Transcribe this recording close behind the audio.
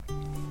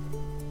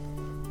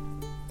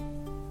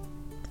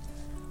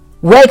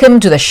Welcome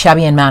to the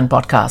Shabby and Man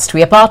podcast.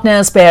 We are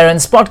partners,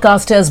 parents,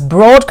 podcasters,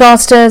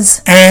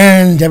 broadcasters,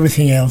 and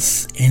everything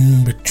else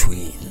in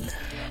between.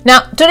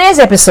 Now, today's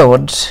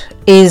episode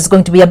is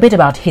going to be a bit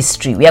about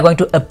history. We are going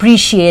to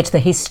appreciate the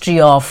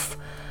history of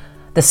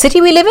the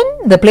city we live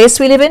in, the place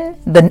we live in,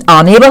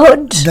 our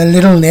neighborhood. The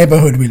little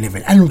neighborhood we live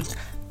in. And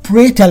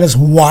pray tell us,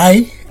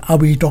 why are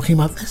we talking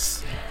about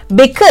this?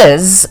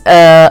 Because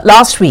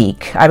last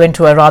week I went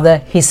to a rather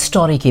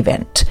historic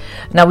event.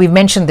 Now, we've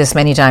mentioned this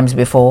many times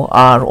before.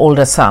 Our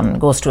older son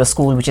goes to a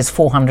school which is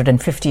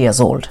 450 years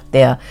old.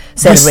 They are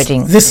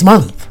celebrating... This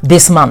month?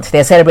 This month.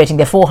 They're celebrating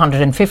their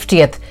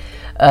 450th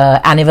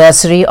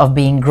anniversary of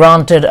being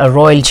granted a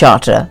royal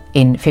charter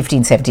in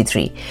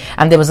 1573.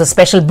 And there was a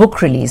special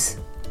book release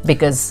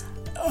because...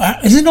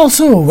 Is it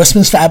also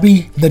Westminster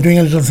Abbey? They're doing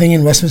a little thing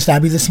in Westminster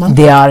Abbey this month?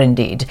 They are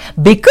indeed.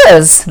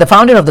 Because the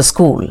founder of the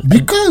school...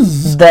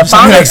 Because? The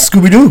founder, like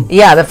Scooby-Doo.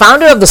 Yeah, the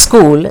founder of the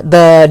school,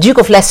 the Duke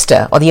of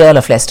Leicester, or the Earl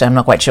of Leicester, I'm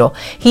not quite sure.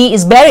 He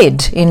is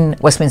buried in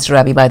Westminster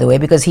Abbey, by the way,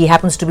 because he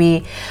happens to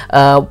be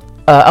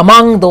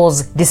among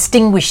those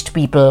distinguished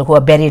people who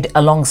are buried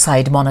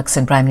alongside monarchs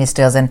and prime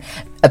ministers, and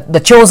the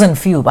chosen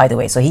few, by the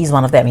way. So he's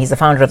one of them. He's the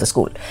founder of the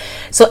school.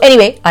 So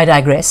anyway, I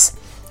digress.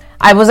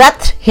 I was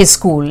at his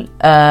school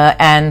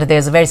and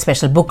there's a very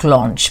special book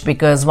launch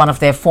because one of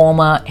their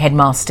former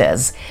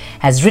headmasters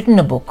has written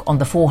a book on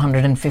the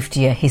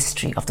 450-year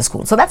history of the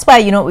school. So that's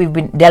why, we've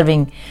been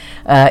delving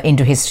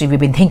into history. We've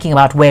been thinking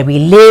about where we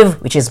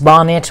live, which is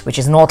Barnet, which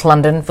is North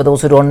London, for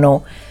those who don't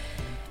know.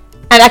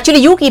 And actually,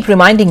 you keep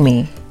reminding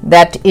me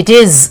that it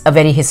is a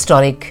very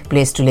historic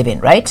place to live in,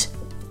 right?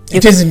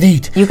 It is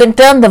indeed. You can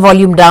turn the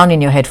volume down in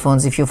your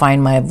headphones if you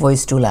find my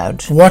voice too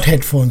loud. What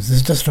headphones? This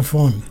is just a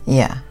phone.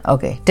 Yeah,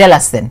 okay. Tell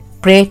us then.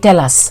 Pray tell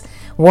us.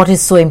 What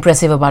is so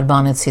impressive about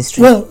Barnet's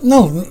history? Well,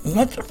 no,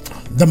 not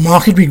the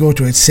market we go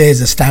to. It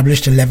says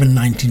established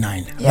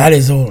 1199. Yeah. That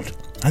is old.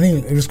 I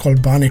think it was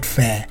called Barnet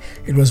Fair.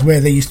 It was where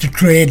they used to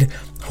trade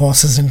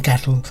horses and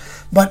cattle.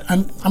 But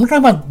I'm not talking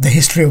about the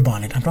history of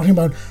Barnet. I'm talking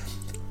about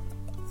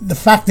the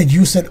fact that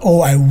you said, oh,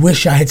 I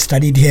wish I had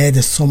studied here.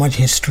 There's so much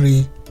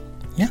history.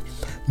 Yeah.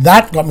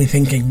 That got me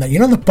thinking that,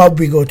 the pub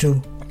we go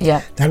to,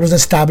 that was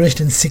established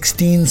in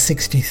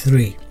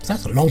 1663. So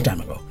that's a long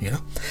time ago,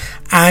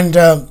 And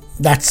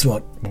that's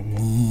what?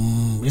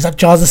 Is that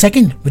Charles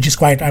II? Which is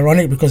quite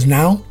ironic because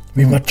now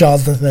we've got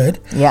Charles III.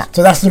 Yeah.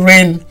 So that's the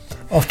reign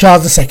of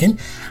Charles II.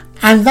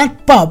 And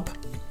that pub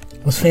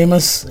was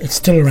famous, it's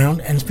still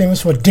around, and it's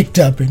famous for Dick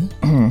Turpin,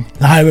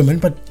 the highwayman,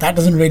 but that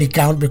doesn't really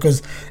count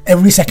because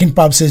every second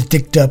pub says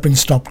Dick Turpin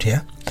stopped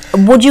here.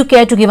 Would you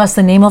care to give us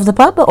the name of the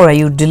pub, or are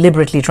you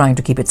deliberately trying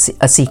to keep it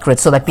a secret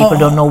so that people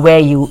don't know where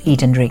you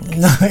eat and drink?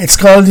 No, it's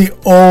called the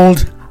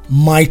Old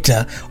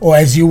Mitre, or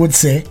as you would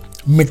say,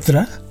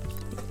 Mitra.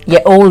 Yeah,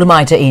 Old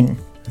Mitre Inn.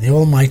 The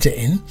Old Mitre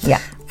Inn. Yeah.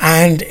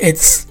 And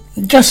it's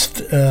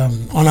just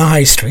on a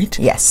high street.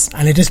 Yes.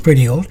 And it is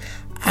pretty old.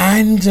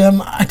 And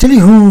I tell you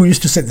who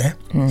used to sit there.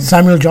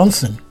 Samuel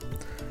Johnson.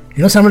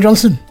 You know Samuel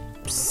Johnson?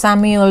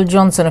 Samuel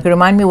Johnson. Okay,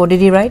 remind me, what did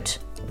he write?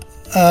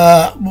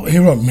 He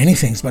wrote many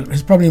things, but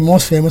he's probably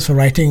most famous for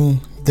writing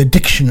the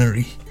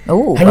dictionary.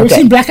 Oh, Have you ever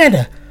seen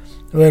Blackadder,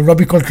 where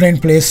Robbie Coltrane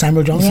plays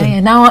Samuel Johnson? Yeah.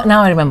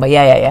 Now I remember.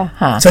 Yeah.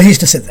 Huh. So he used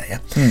to sit there,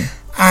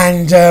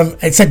 And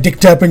it said Dick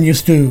Turpin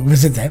used to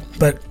visit there.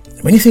 But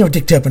when you think of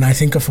Dick Turpin, I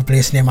think of a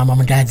place near my mum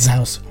and dad's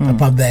house, a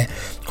pub there,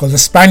 called the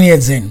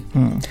Spaniards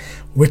Inn,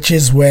 which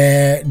is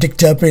where Dick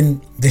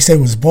Turpin, they say,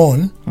 was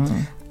born.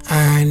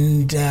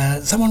 And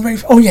someone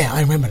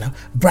I remember now.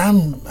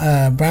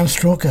 Bram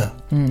Stoker,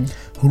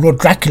 who wrote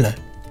Dracula,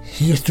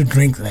 he used to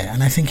drink there,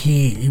 and I think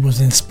he was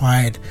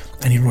inspired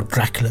and he wrote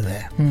Dracula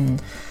there.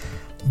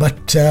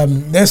 But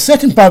there's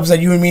certain pubs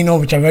that you and me know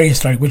which are very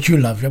historic, which you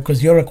love,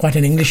 because you're quite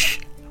an English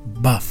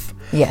buff.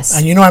 Yes.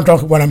 And you know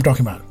what I'm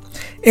talking about.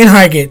 In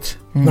Highgate,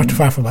 not too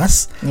far from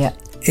us,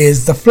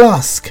 is the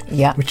Flask.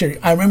 Yeah. Which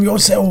I remember you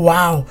always say, oh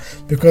wow,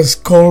 because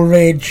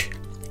Coleridge,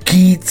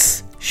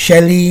 Keats,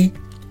 Shelley,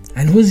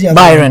 and who's the other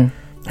Byron. one?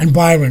 And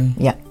Byron.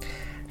 Yeah.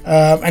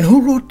 And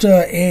who wrote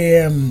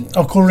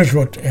Coleridge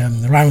wrote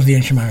The Rime of the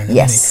Ancient Mariner.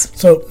 Yes.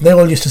 So they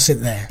all used to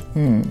sit there.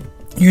 You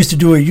used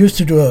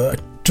to do a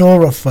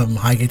tour of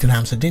Highgate and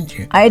Hampstead, didn't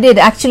you? I did.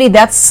 Actually,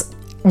 that's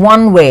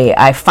one way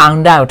I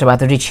found out about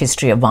the rich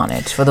history of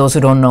Barnet. For those who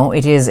don't know,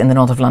 it is in the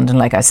north of London,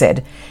 like I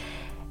said.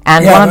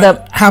 And one of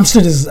the...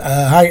 Hampstead is...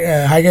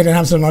 Highgate and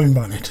Hampstead are not in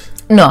Barnet.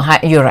 No,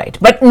 you're right.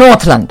 But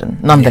North London,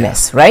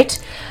 nonetheless,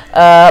 right?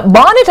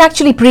 Barnet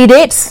actually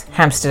predates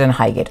Hampstead and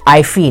Highgate,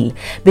 I feel,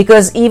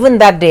 because even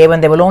that day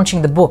when they were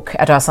launching the book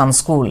at our son's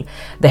school,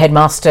 the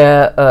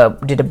headmaster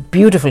did a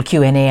beautiful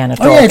Q&A and a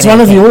talk. Oh yeah, it's one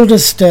of the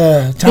oldest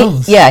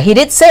towns. He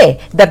did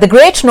say that the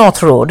Great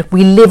North Road,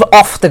 we live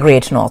off the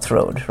Great North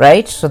Road,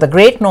 right? So the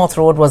Great North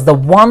Road was the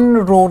one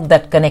road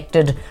that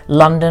connected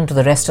London to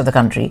the rest of the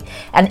country,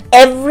 and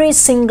every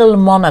single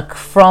monarch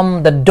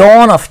from the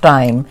dawn of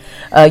time,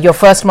 your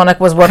first monarch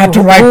was what?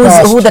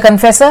 Who the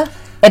Confessor?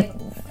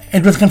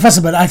 It was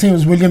Confessor, but I think it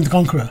was William the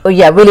Conqueror. Oh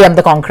yeah, William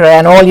the Conqueror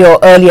and all your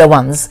earlier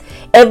ones.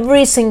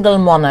 Every single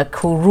monarch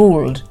who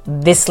ruled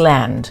this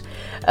land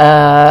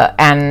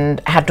and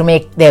had to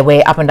make their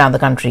way up and down the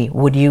country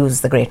would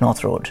use the Great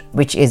North Road,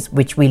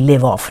 which we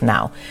live off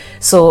now.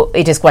 So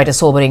it is quite a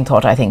sobering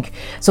thought, I think.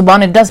 So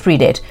Barnet does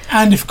predate.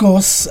 And of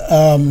course,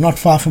 not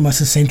far from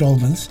us is St.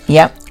 Albans,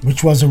 Yeah.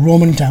 which was a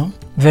Roman town.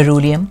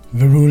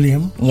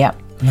 Verulium. Yeah.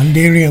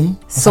 Londarium.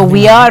 So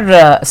we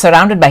are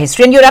surrounded by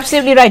history, and you're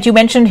absolutely right. You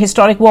mentioned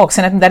historic walks,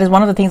 and I think that is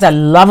one of the things I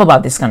love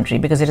about this country,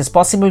 because it is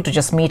possible to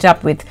just meet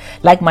up with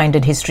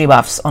like-minded history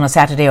buffs on a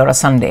Saturday or a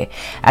Sunday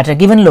at a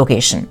given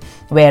location,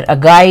 where a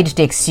guide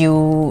takes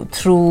you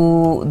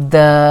through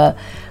the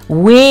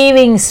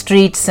weaving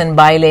streets and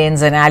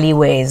bylanes and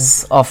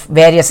alleyways of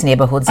various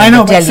neighborhoods and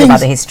will tell you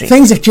about the history.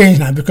 Things have changed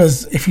now,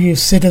 because if you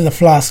sit in the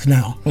Flask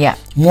now,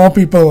 more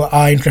people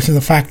are interested in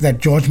the fact that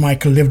George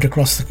Michael lived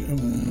across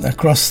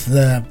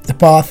the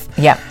path.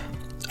 Yeah.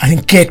 I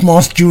think Kate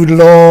Moss, Jude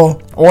Law,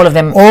 all of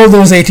them, all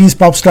those 80s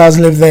pop stars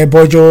live there.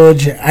 Boy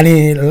George,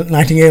 Annie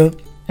Nightingale.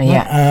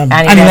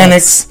 Annie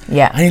Lennox.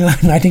 Yeah.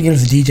 Annie Nightingale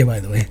is a DJ, by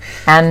the way.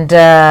 And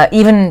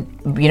even,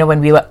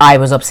 when I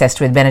was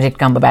obsessed with Benedict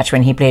Cumberbatch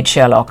when he played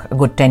Sherlock a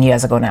good 10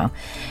 years ago now.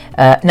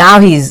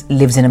 Now he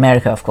lives in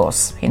America, of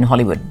course, in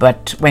Hollywood.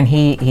 But when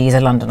he's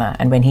a Londoner,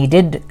 and when he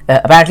did,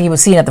 apparently he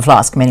was seen at the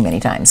Flask many, many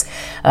times.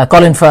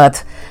 Colin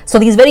Firth. So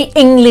these very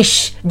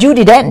English,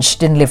 Judi Dench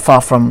didn't live far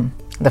from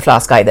the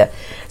Flask either.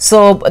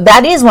 So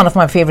that is one of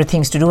my favorite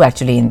things to do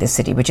actually in this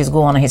city, which is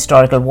go on a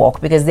historical walk,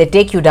 because they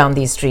take you down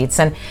these streets.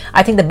 And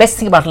I think the best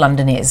thing about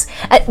London is,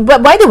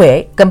 but by the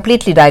way,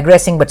 completely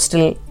digressing but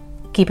still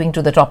keeping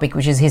to the topic,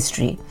 which is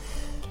history.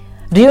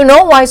 Do you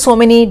know why so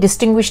many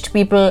distinguished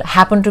people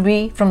happen to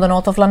be from the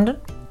north of London?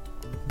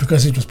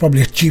 Because it was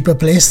probably a cheaper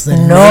place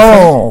than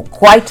No,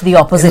 quite the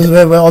opposite. It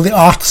was where all the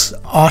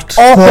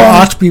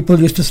art people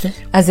used to stay.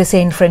 As they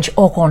say in French,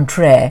 au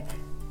contraire.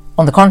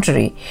 On the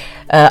contrary,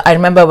 I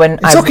remember when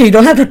it's okay, you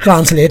don't have to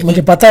translate.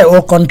 मुझे पता है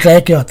au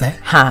contraire क्या होता है.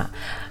 हाँ.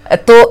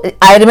 So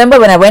I remember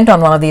when I went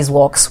on one of these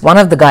walks, one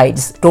of the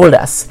guides told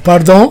us.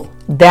 Pardon?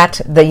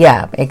 That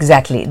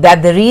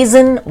the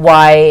reason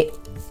why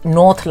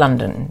North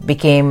London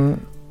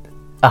became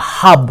a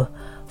hub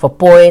for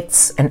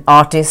poets and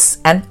artists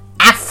and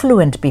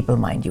affluent people,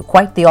 mind you,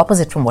 quite the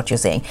opposite from what you're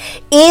saying,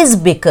 is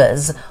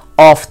because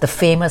of the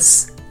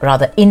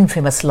rather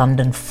infamous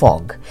London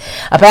fog.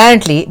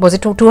 Apparently, was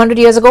it 200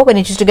 years ago, when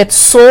it used to get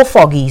so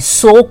foggy,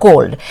 so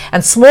cold,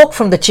 and smoke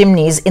from the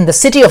chimneys in the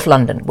city of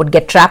London would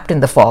get trapped in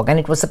the fog, and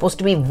it was supposed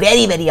to be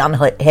very, very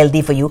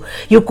unhealthy for you.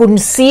 You couldn't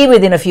see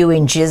within a few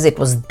inches. It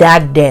was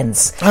that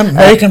dense. I'm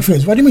very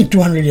confused. What do you mean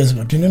 200 years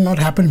ago? Did it not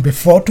happen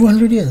before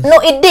 200 years? No,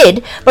 it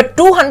did. But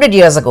 200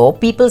 years ago,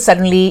 people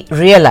suddenly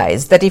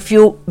realized that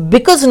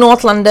because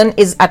North London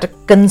is at a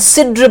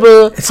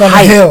considerable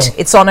height,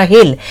 it's on a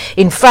hill.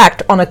 In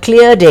fact, on a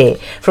clear day,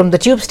 from the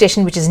tube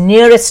station which is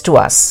nearest to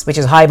us, which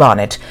is High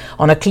Barnet,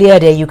 on a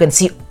clear day you can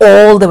see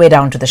all the way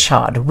down to the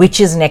Shard, which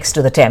is next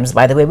to the Thames,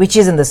 by the way, which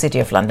is in the city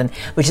of London,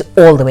 which is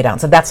all the way down.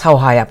 So that's how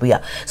high up we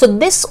are. So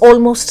this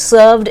almost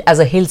served as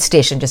a hill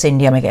station, just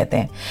India mein kehte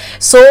hain.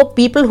 So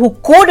people who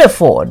could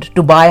afford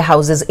to buy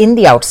houses in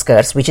the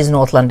outskirts, which is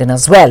North London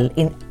as well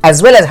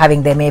as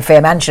having their Mayfair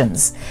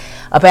mansions,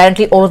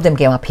 apparently all of them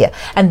came up here.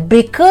 And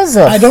because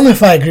of... I don't know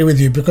if I agree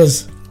with you,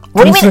 because...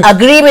 What do you mean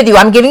agree with you?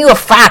 I'm giving you a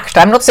fact.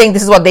 I'm not saying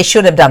this is what they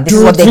should have done. This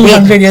is what they did.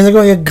 200 years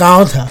ago, ये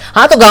गांव था.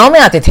 हाँ, तो गांव में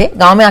आते थे,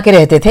 गांव में आके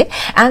रहते थे.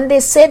 And they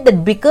said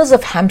that because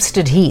of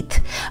Hampstead Heath,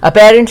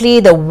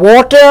 apparently the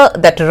water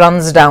that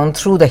runs down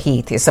through the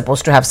heath is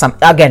supposed to have some,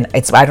 again,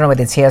 I don't know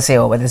whether it's hearsay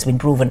or whether it's been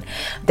proven,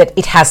 that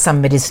it has some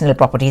medicinal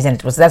properties, and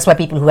that's why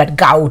people who had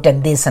gout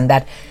and this and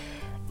that,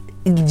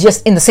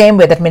 just in the same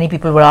way that many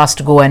people were asked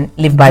to go and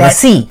live by the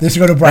sea. This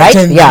go to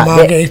Brighton, right? Yeah,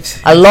 Margate.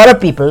 A lot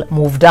of people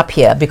moved up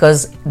here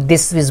because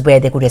this is where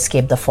they could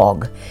escape the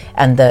fog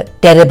and the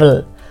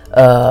terrible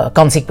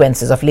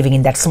consequences of living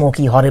in that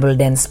smoky, horrible,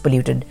 dense,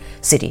 polluted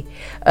city,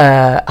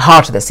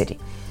 heart of the city.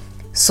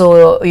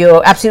 So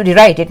you're absolutely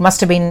right. It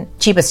must have been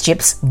cheap as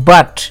chips,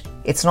 but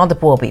it's not the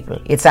poor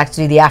people. It's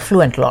actually the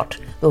affluent lot,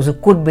 those who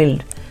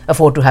could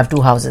afford to have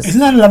two houses. Isn't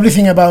that a lovely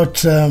thing about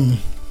the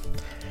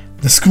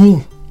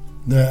school?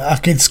 The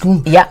arcade school,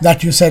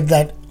 that you said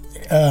that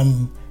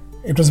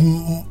it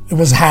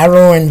was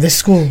Harrow and this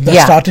school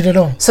that started it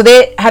all. So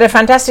they had a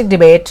fantastic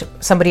debate.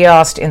 Somebody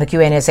asked in the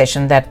Q&A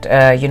session that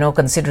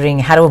considering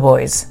Harrow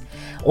boys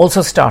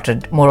also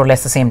started more or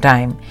less the same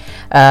time,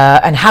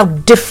 and how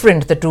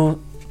different the two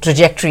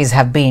trajectories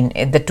have been,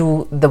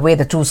 the way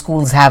the two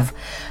schools have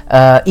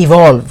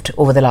evolved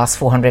over the last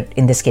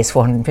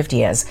 450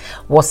 years.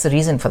 What's the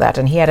reason for that?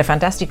 And he had a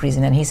fantastic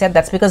reason, and he said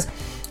that's because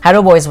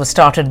Harrow Boys was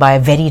started by a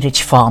very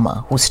rich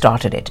farmer who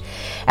started it.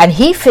 And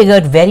he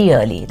figured very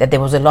early that there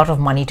was a lot of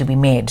money to be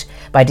made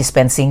by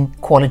dispensing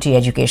quality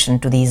education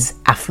to these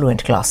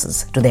affluent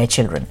classes, to their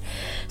children.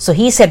 So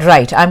he said,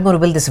 right, I'm going to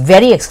build this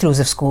very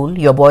exclusive school.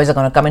 Your boys are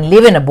going to come and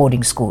live in a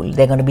boarding school.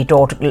 They're going to be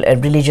taught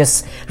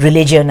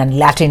religion and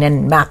Latin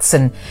and maths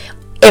and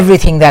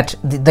everything that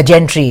the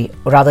gentry,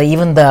 rather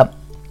even the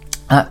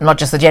not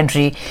just the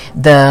gentry,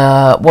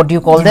 the, what do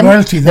you call them?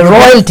 Royalty,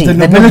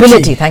 the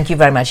nobility. Thank you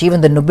very much.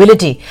 Even the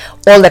nobility,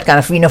 all that kind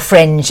of,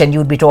 French, and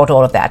you'd be taught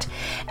all of that.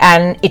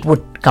 And it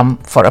would come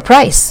for a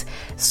price.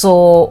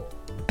 So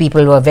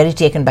people were very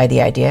taken by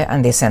the idea,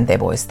 and they sent their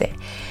boys there.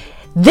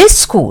 This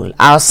school,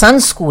 our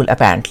son's school,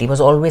 apparently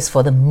was always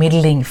for the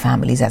middling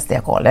families, as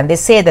they're called. And they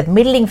say that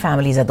middling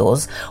families are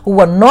those who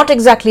were not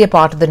exactly a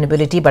part of the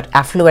nobility, but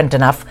affluent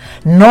enough,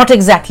 not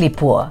exactly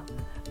poor,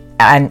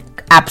 and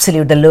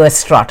absolute the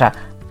lowest strata,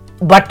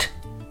 but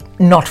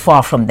not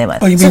far from them.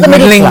 Oh, you mean the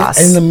middle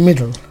class? In the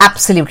middle.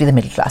 Absolutely the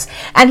middle class.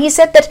 And he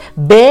said that,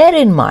 bear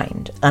in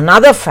mind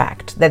another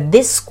fact, that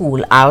this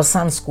school, our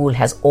son's school,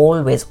 has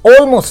always,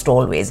 almost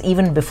always,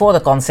 even before the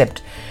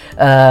concept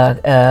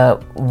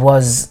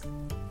was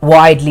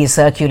widely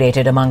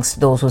circulated amongst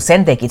those who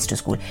sent their kids to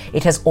school,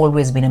 it has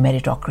always been a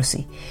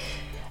meritocracy.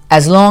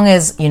 As long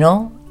as,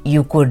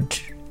 you could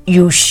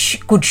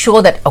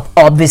show that,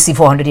 obviously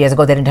 400 years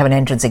ago they didn't have an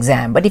entrance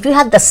exam, but if you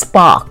had the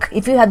spark,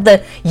 if you had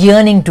the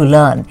yearning to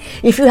learn,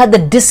 if you had the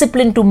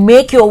discipline to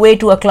make your way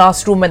to a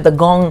classroom and the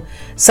gong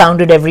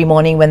sounded every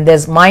morning, when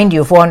there's, mind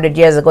you, 400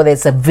 years ago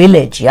there's a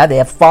village,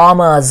 there are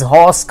farmers,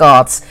 horse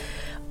carts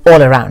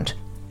all around.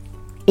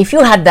 If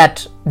you had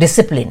that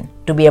discipline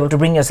to be able to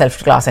bring yourself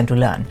to class and to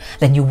learn,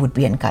 then you would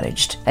be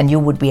encouraged, and you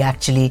would be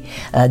actually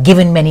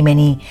given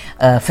many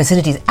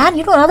facilities. And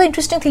another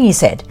interesting thing he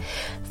said,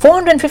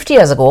 450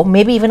 years ago,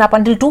 maybe even up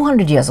until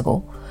 200 years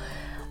ago,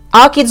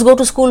 our kids go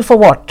to school for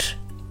what?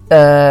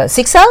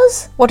 6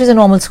 hours? What is a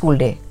normal school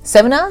day?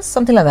 7 hours?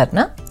 Something like that,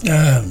 no?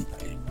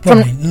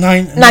 From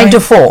 9 to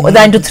 4,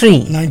 9 to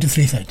 3. 9 to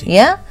 3:30.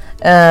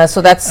 Yeah?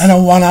 So that's... And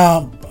a 1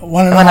 hour,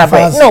 1.5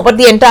 hours. No, but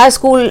the entire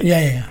school...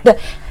 Yeah.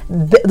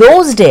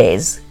 Those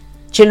days,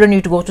 children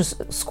used to go to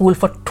school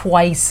for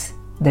twice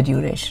the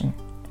duration.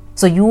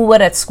 So you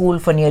were at school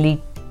for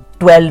nearly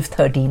 12,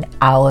 13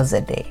 hours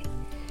a day.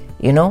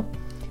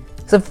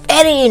 So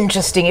very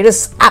interesting. It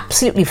is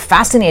absolutely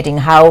fascinating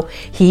how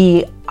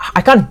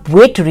I can't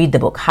wait to read the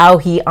book, how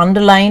he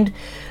underlined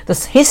the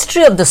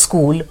history of the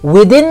school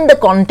within the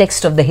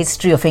context of the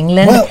history of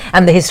England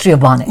and the history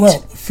of Barnet. Well,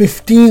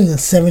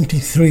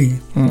 1573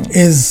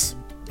 is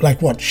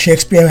like what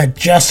Shakespeare had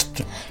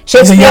just...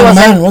 Shakespeare was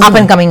an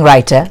up-and-coming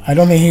writer. I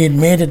don't think he had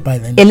made it by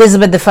then.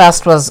 Elizabeth I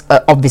was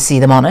obviously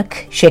the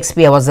monarch.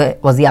 Shakespeare was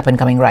the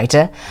up-and-coming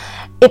writer.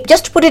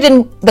 Just to put it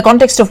in the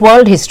context of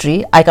world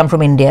history, I come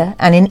from India,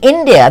 and in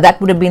India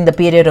that would have been the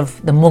period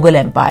of the Mughal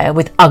Empire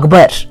with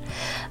Akbar,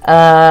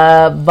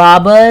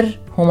 Babur,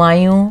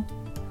 Humayun,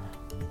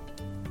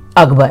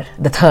 Akbar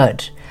the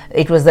third.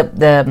 It was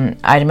the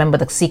I remember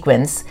the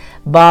sequence: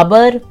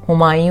 Babur,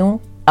 Humayun,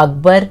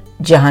 Akbar,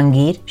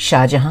 Jahangir,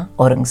 Shah Jahan,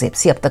 Aurangzeb.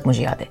 See, ab tak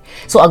mujhe yaad hai.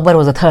 So Akbar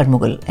was the third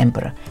Mughal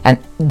emperor, and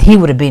he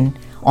would have been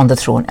on the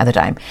throne at the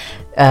time.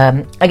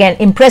 Again,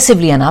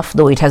 impressively enough,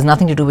 though it has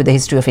nothing to do with the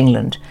history of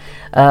England,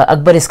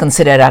 Akbar is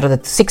considered, out of the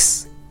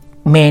 6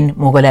 main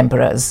Mughal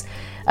emperors,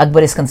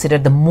 Akbar is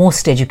considered the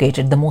most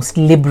educated, the most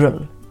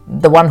liberal,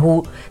 the one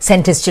who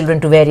sent his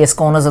children to various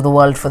corners of the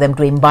world for them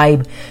to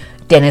imbibe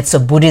tenets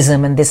of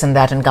Buddhism and this and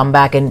that, and come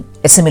back and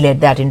assimilate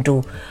that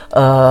into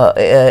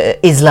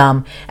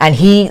Islam. And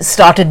he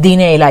started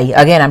Deen-e-Ilahi.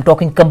 Again, I'm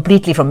talking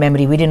completely from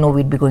memory. We didn't know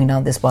we'd be going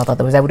down this path,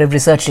 otherwise I would have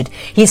researched it.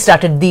 He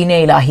started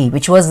Deen-e-Ilahi,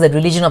 which was the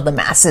religion of the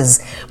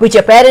masses, which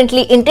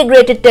apparently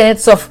integrated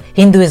tenets of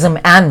Hinduism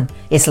and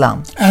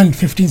Islam. And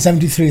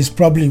 1573 is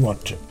probably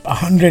what,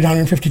 100,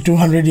 150,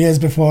 200 years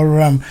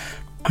before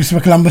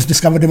Christopher Columbus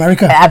discovered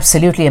America.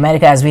 Absolutely.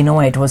 America as we know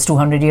it was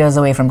 200 years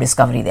away from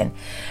discovery then.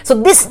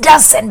 So this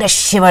does send a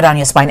shiver down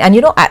your spine. And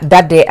at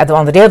that day,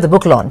 on the day of the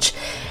book launch,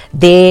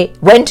 they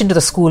went into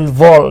the school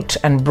vault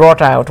and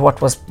brought out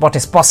what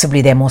is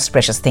possibly their most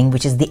precious thing,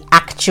 which is the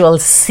actual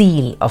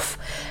seal of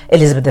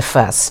Elizabeth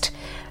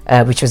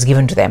I, which was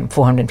given to them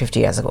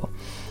 450 years ago.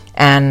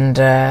 And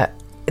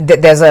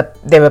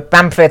there were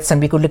pamphlets, and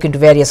we could look into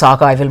various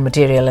archival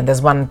material, and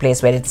there's one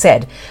place where it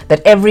said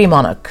that every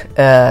monarch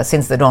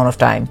since the dawn of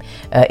time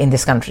in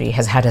this country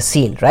has had a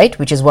seal, right?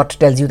 Which is what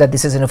tells you that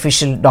this is an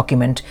official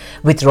document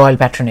with royal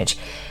patronage.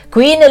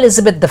 Queen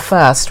Elizabeth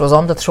I was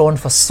on the throne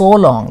for so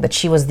long that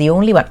she was the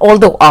only one,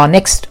 although our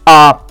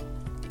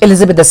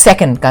Elizabeth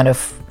II kind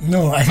of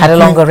had a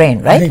longer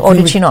reign, right? Or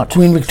did she not?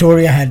 Queen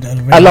Victoria had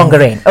a longer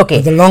reign. Okay.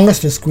 But the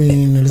longest is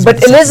Queen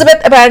Elizabeth But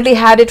Elizabeth apparently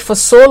had it for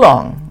so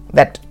long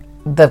that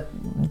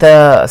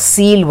the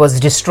seal was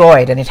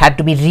destroyed and it had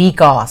to be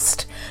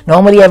recast.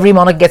 Normally every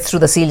monarch gets through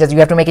the seal, you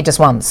have to make it just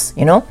once,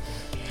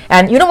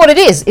 And you know what it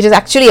is? It is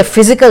actually a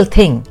physical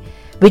thing,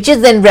 which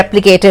is then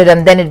replicated,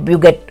 and then you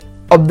get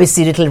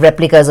obviously little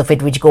replicas of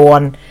it which go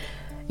on.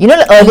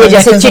 Earlier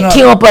just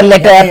chittiyon par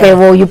letter pe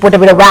wo you put a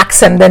bit of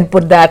wax and then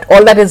put that.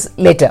 All that is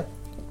later.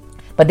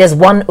 But there's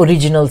one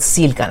original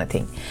seal kind of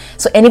thing.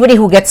 So anybody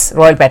who gets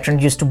royal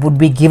patronage would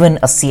be given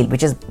a seal,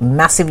 which is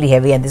massively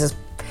heavy, and this is,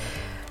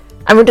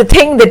 I mean, to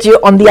think that you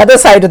on the other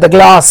side of the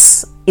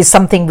glass is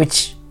something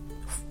which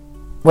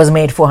was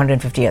made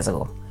 450 years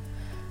ago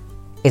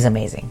is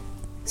amazing.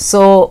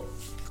 So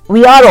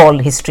we are all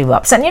history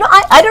buffs, and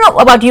I don't know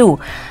about you,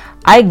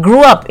 I grew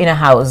up in a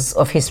house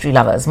of history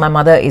lovers. My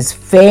mother is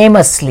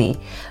famously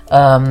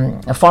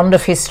fond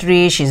of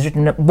history. She's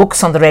written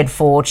books on the Red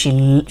Fort.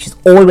 She's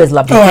always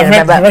loved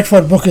it. The Red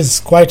Fort book is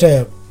quite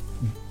a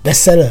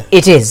bestseller.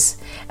 It is.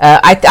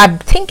 I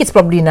think it's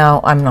probably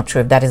now, I'm not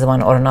sure if that is the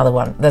one or another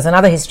one. There's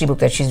another history book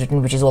that she's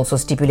written which is also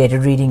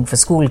stipulated reading for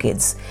school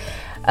kids.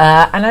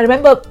 And I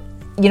remember,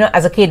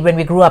 as a kid when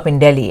we grew up in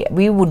Delhi,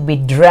 we would be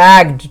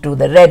dragged to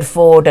the Red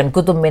Fort and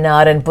Qutub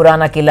Minar and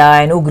Purana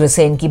Qila and Ugra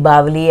Sen Ki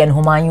Bawali and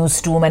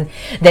Humayun's tomb. And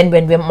then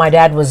when my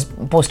dad was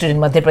posted in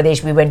Madhya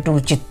Pradesh, we went to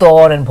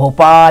Chittor and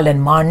Bhopal and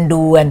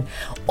Mandu and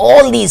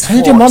all these forts.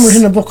 Hasn't your mom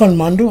written a book on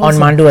Mandu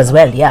also? On Mandu as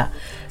well, yeah.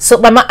 So,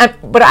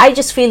 but I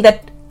just feel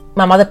that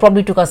my mother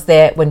probably took us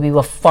there when we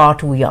were far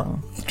too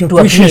young to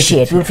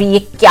appreciate. We feel, ye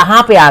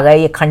kahan pe aa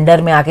gaye, ye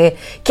khandar mein aake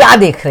kya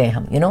dekh rahe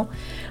hain hum,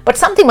 But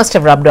something must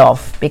have rubbed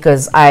off,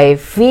 because I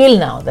feel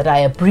now that I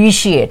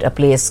appreciate a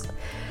place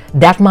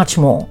that much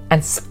more.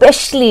 And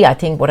especially, I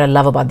think, what I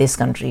love about this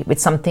country, which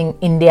something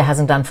India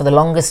hasn't done for the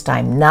longest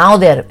time, now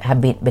they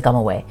have become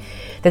aware,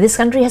 that this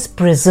country has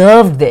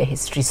preserved their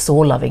history so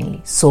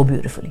lovingly, so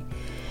beautifully.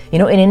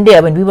 In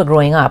India, when we were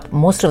growing up,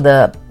 most of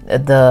the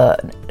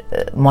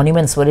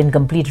monuments were in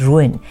complete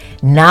ruin.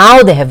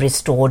 Now they have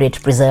restored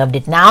it, preserved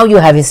it. Now you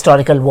have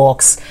historical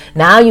walks.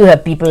 Now you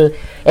have people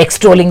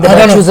extolling the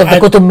virtues of the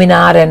Qutub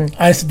Minar. And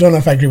I don't know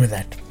if I agree with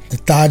that. The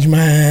Taj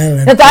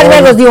Mahal. The Taj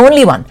Mahal was the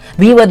only one.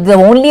 We were the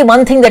only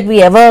one thing that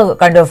we ever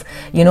kind of,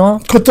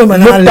 Qutub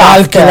Minar,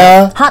 Lal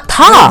Qila.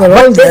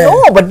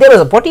 But there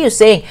was, what are you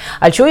saying?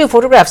 I'll show you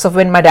photographs of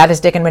when my dad has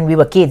taken when we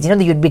were kids.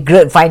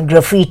 You'd find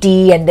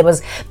graffiti, and there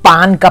was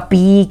Pan Ka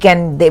Peak,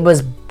 and it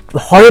was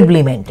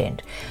horribly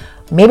maintained.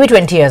 Maybe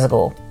 20 years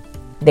ago,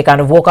 they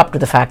kind of woke up to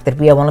the fact that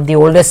we are one of the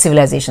oldest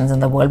civilizations in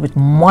the world with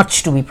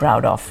much to be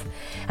proud of.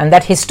 And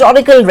that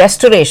historical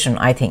restoration,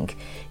 I think,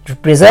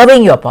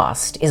 preserving your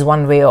past is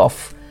one way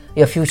of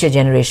your future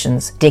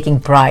generations taking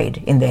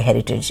pride in their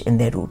heritage, in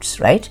their roots,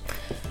 right?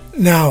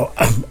 Now,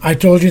 I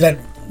told you that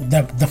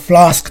the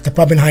Flask, the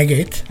pub in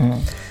Highgate,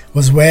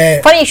 was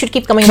where... Funny you should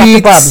keep coming back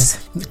to pubs.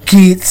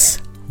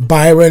 Keats,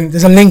 Byron...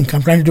 There's a link.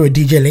 I'm trying to do a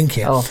DJ link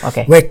here. Oh,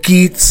 okay. Where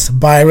Keats,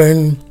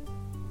 Byron...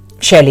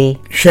 Shelley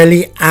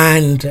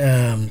and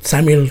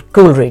Samuel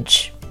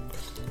Coleridge.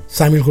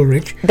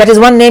 That is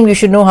one name you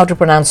should know how to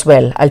pronounce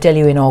well. I'll tell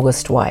you in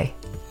August why.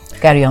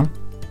 Carry on.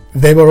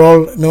 They were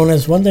all known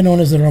as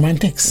the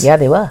Romantics. Yeah,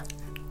 they were.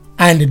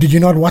 And did you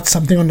not watch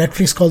something on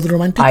Netflix called The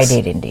Romantics? I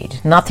did indeed.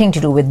 Nothing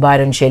to do with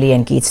Byron Shelley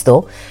and Keats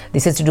though.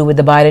 This is to do with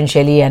the Byron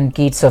Shelley and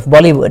Keats of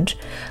Bollywood.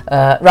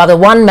 Rather,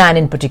 one man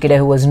in particular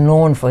who was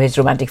known for his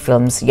romantic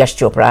films, Yash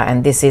Chopra,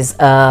 and this is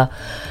a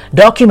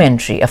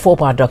documentary, a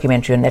 4-part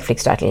documentary on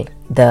Netflix titled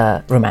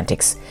The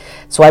Romantics.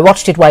 So I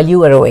watched it while you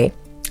were away,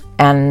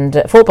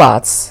 and 4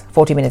 parts,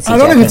 40 minutes each. I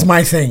don't know if it's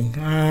my thing.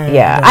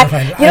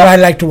 I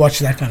like to watch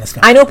that kind of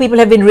stuff. I know people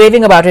have been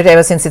raving about it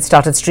ever since it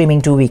started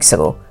streaming 2 weeks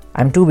ago.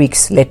 I'm 2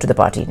 weeks late to the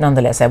party.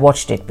 Nonetheless, I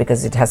watched it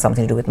because it has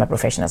something to do with my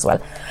profession as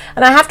well.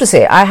 And I have to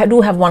say, I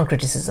do have one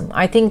criticism.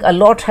 I think a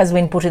lot has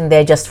been put in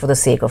there just for the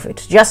sake of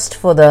it, just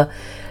for the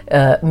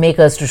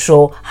makers to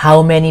show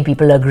how many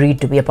people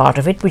agreed to be a part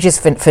of it, which is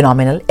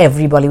phenomenal.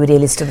 Every Bollywood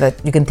A-lister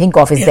that you can think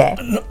of is there.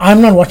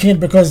 I'm not watching it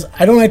because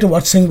I don't like to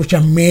watch things which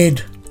are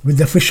made with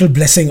the official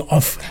blessing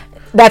of...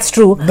 That's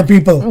true. The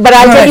people. But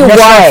I'll tell you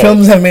why.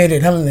 Films have made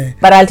it, haven't they?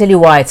 But I'll tell you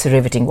why it's a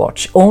riveting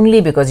watch.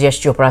 Only because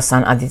Yash Chopra's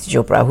son,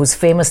 Aditya Chopra, who's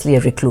famously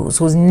a recluse,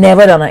 who's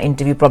never done an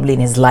interview probably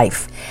in his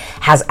life,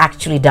 has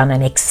actually done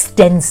an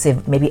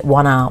extensive, maybe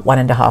 1 hour,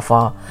 1.5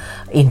 hour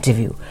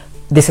interview.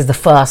 This is the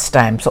first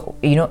time. So,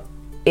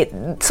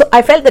 so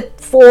I felt that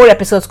 4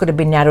 episodes could have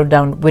been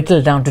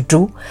whittled down to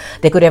 2.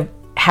 They could have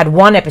had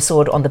 1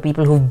 episode on the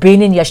people who've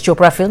been in Yash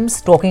Chopra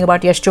films, talking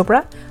about Yash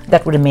Chopra.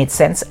 That would have made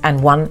sense.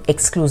 And 1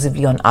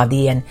 exclusively on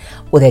Adi and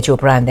Uday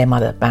Chopra and their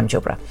mother, Pam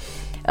Chopra.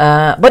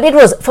 But it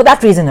was, for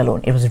that reason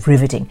alone, it was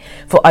riveting.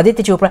 For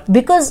Aditya Chopra,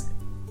 because,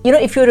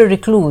 if you're a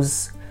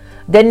recluse,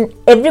 then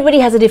everybody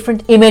has a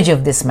different image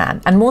of this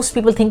man. And most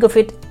people think of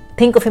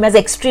him as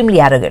extremely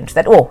arrogant.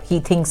 That, he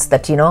thinks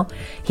that,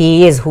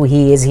 he is who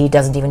he is. He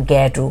doesn't even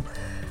care to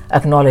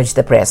acknowledge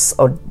the press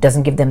or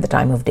doesn't give them the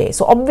time of day.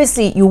 So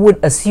obviously you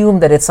would assume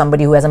that it's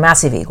somebody who has a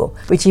massive ego,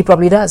 which he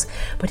probably does,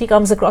 but he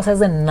comes across as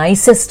the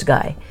nicest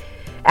guy.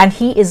 And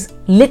he is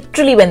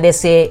literally, when they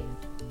say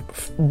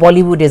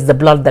Bollywood is the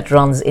blood that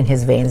runs in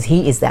his veins,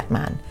 he is that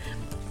man.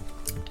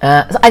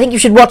 So I think you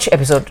should watch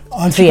episode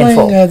 3 and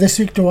 4. This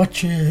week to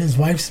watch his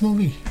wife's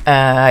movie.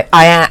 I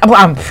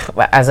am,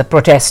 as a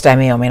protest, I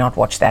may or may not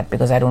watch that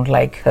because I don't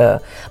like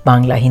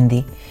Bangla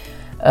Hindi.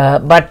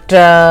 But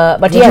yes.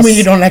 What do you mean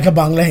you don't like a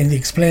Bangla Hindi?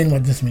 Explain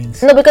what this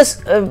means. No,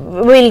 because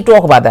we'll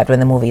talk about that when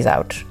the movie is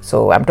out.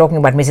 So I'm talking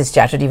about Mrs.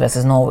 Chatterjee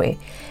versus Norway.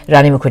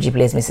 Rani Mukherjee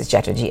plays Mrs.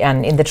 Chatterjee,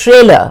 and in the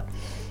trailer,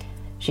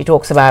 she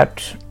talks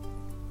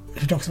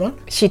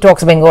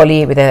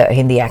Bengali with a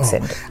Hindi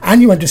accent. Oh.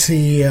 And you went to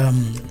see,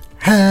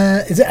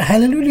 is it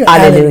Hallelujah?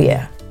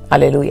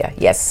 Hallelujah,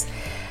 yes.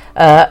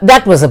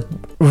 That was a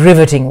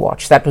riveting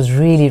watch. That was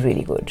really,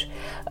 really good.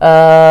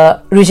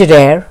 Richard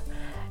Eyre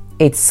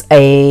It's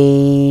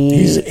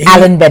a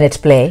Alan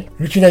Bennett play.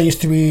 Richard Eyre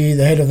used to be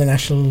the head of the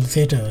National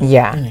Theatre.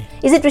 Yeah. Isn't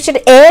he? Is it Richard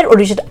Eyre or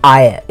Richard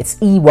Eyre?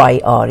 It's Eyre.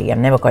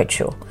 I'm never quite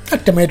sure.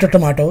 Tomato.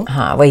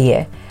 वही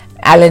है.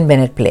 Alan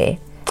Bennett play.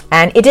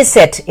 And it is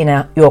set in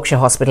a Yorkshire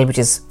hospital which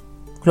is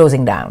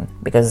closing down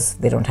because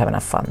they don't have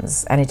enough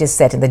funds. And it is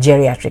set in the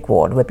geriatric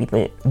ward where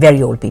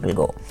very old people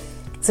go.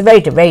 It's a very,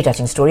 very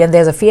touching story. And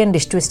there's a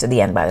fiendish twist at the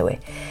end, by the way.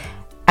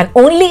 And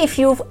only if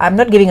I'm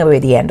not giving away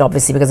the end,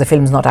 obviously, because the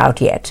film's not out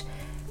yet.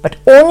 But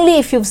only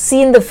if you've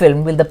seen the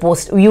film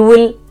you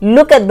will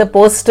look at the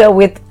poster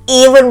with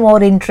even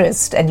more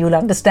interest, and you'll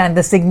understand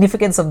the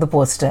significance of the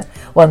poster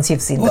once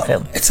you've seen the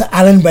film. It's an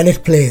Alan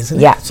Bennett play, isn't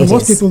it? Yeah, so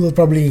most people will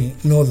probably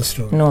know the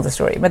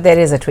story. But there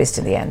is a twist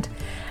in the end.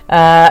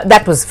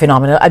 That was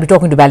phenomenal. I'll be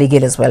talking to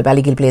Ballygill as well.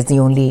 Ballygill plays the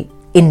only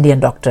Indian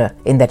doctor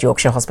in that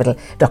Yorkshire hospital,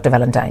 Dr.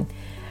 Valentine.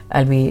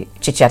 I'll be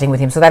chit-chatting with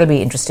him, so that'll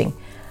be interesting.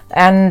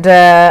 And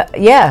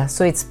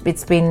so it's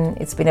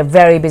been a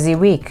very busy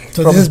week.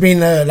 So this has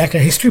been like a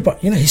history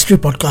history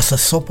podcasts are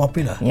so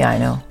popular. Yeah, I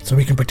know. So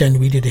we can pretend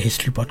we did a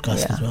history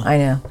podcast as well. I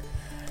know.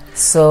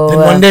 So then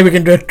one day we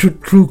can do a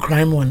true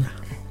crime one.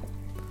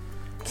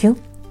 Cute.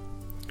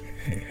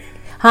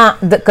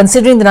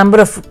 Considering the number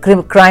of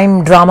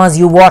crime dramas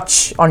you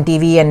watch on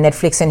TV and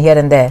Netflix and here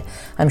and there,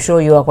 I'm sure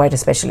you are quite a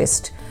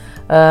specialist.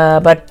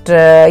 So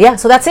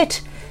that's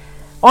it.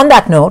 On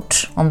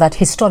that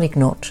historic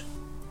note,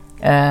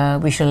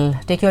 we shall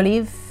take your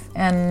leave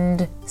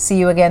and see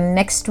you again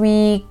next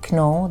week.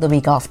 No, the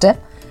week after.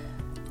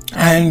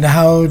 And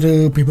how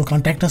do people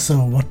contact us,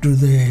 or what do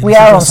they? We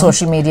are on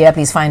social media.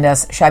 Please find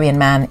us. Shabby and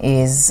Man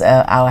is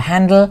our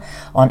handle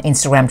on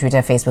Instagram,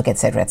 Twitter, Facebook,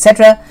 etc.,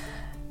 etc.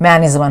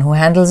 Man is the one who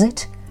handles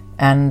it,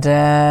 and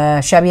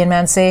Shabby and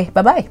Man say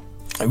bye bye.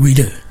 We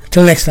do.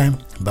 Till next time.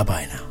 Bye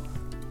bye now.